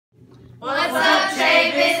What's up,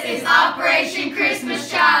 Chavis? It's Operation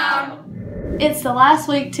Christmas Child. It's the last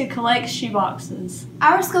week to collect shoeboxes.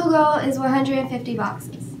 Our school goal is 150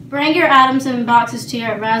 boxes. Bring your items in boxes to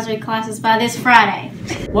your advisory classes by this Friday.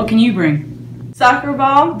 What can you bring? Soccer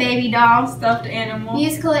ball, Baby doll, stuffed animal,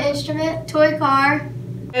 Musical instrument, toy car,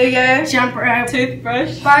 yo-yo, jump rope,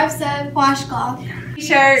 toothbrush, bar of soap, washcloth,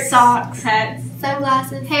 t-shirts, socks, hats,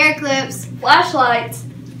 sunglasses, hair clips, flashlights.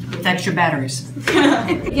 With extra batteries. You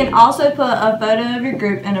can also put a photo of your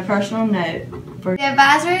group and a personal note. The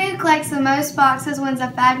advisory who collects the most boxes wins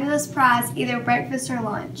a fabulous prize, either breakfast or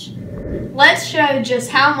lunch. Let's show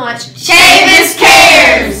just how much Chavis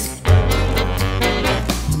cares!